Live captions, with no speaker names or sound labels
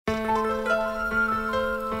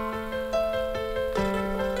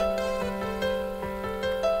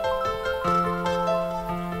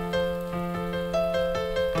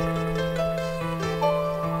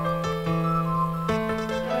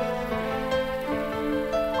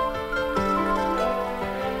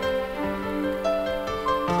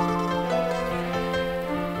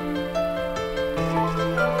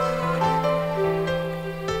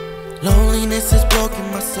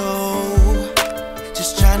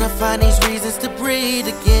trying to find these reasons to breathe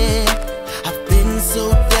again. I've been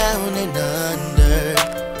so down and under.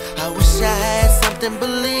 I wish I had something,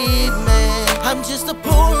 believe me. I'm just a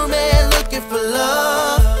poor man looking for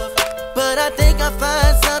love, but I think I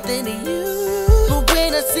find something in you. But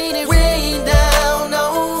when I seen it rain down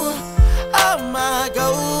on my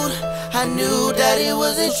gold, I knew that it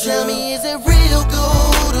wasn't true. Tell me, is it real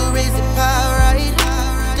gold or is it pyrite?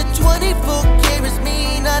 The 24 carats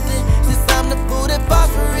mean nothing, since I'm the fool that fought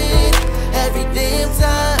for it every damn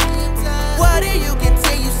time. Why do you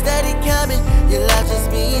continue steady coming? Your love just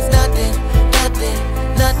means nothing, nothing,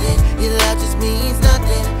 nothing. Your love just means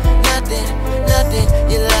nothing, nothing, nothing.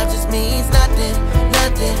 Your love just means nothing,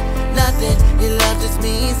 nothing, nothing. Your love just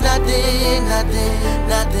means nothing, nothing,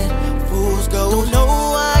 nothing. Fool's gold. Don't know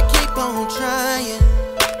why I keep on trying,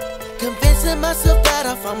 convincing myself that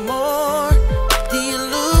I find more. The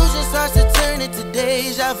illusion starts to turn into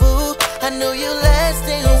deja vu. I know your last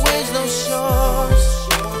ain't always no shores,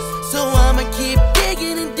 so I'ma keep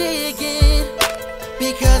digging and digging,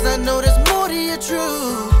 because I know there's more to your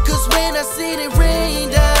truth. Cause when I seen it rain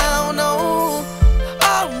down on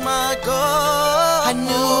my God, I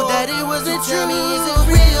knew that it wasn't true. Tell me, is it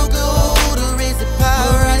real gold or is it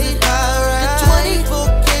pyrite? The 24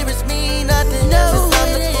 carats mean nothing, since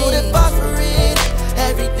I'm the fool that fought for it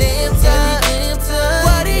every damn time.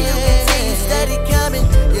 Why do you continue steady coming?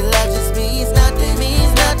 Your love just means nothing,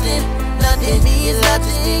 means nothing, nothing. Your love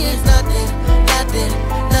just means nothing, nothing,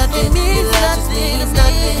 nothing. Your love just means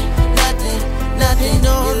nothing, nothing, nothing.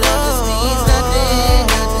 No, your love just means nothing,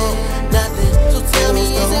 nothing, nothing. So tell me,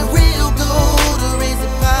 is it real gold or is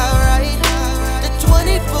it pyrite? The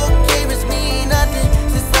 24 carats mean nothing,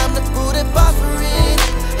 since I'm the fool that fought for it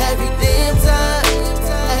every damn time,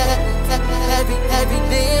 every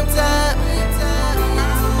damn time.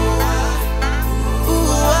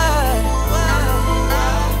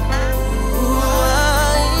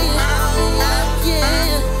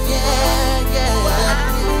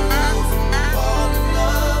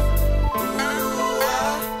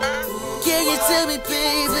 Tell me,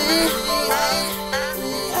 baby.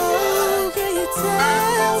 Oh, can you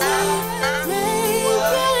tell me,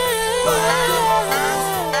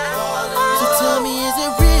 so tell me, is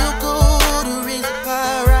it real gold or is it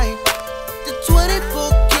pyrite? The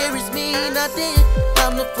 24 carats mean nothing,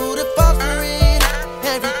 I'm the fool that falls for it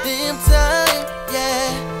every damn time,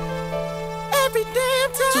 yeah, every damn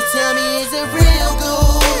time. So tell me, is it real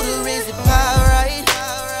gold or is it pyrite?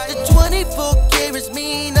 The 24 carats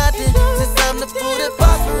mean nothing, since I'm the fool that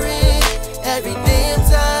fought for it every damn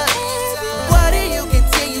time. Why do you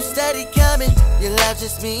continue steady coming? Your love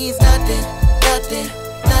just means nothing, nothing,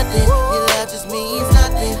 nothing. Your love just means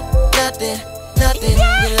nothing, nothing, nothing.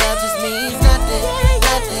 Your love just means nothing,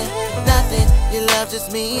 nothing, nothing. Your love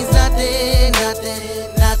just means nothing, nothing.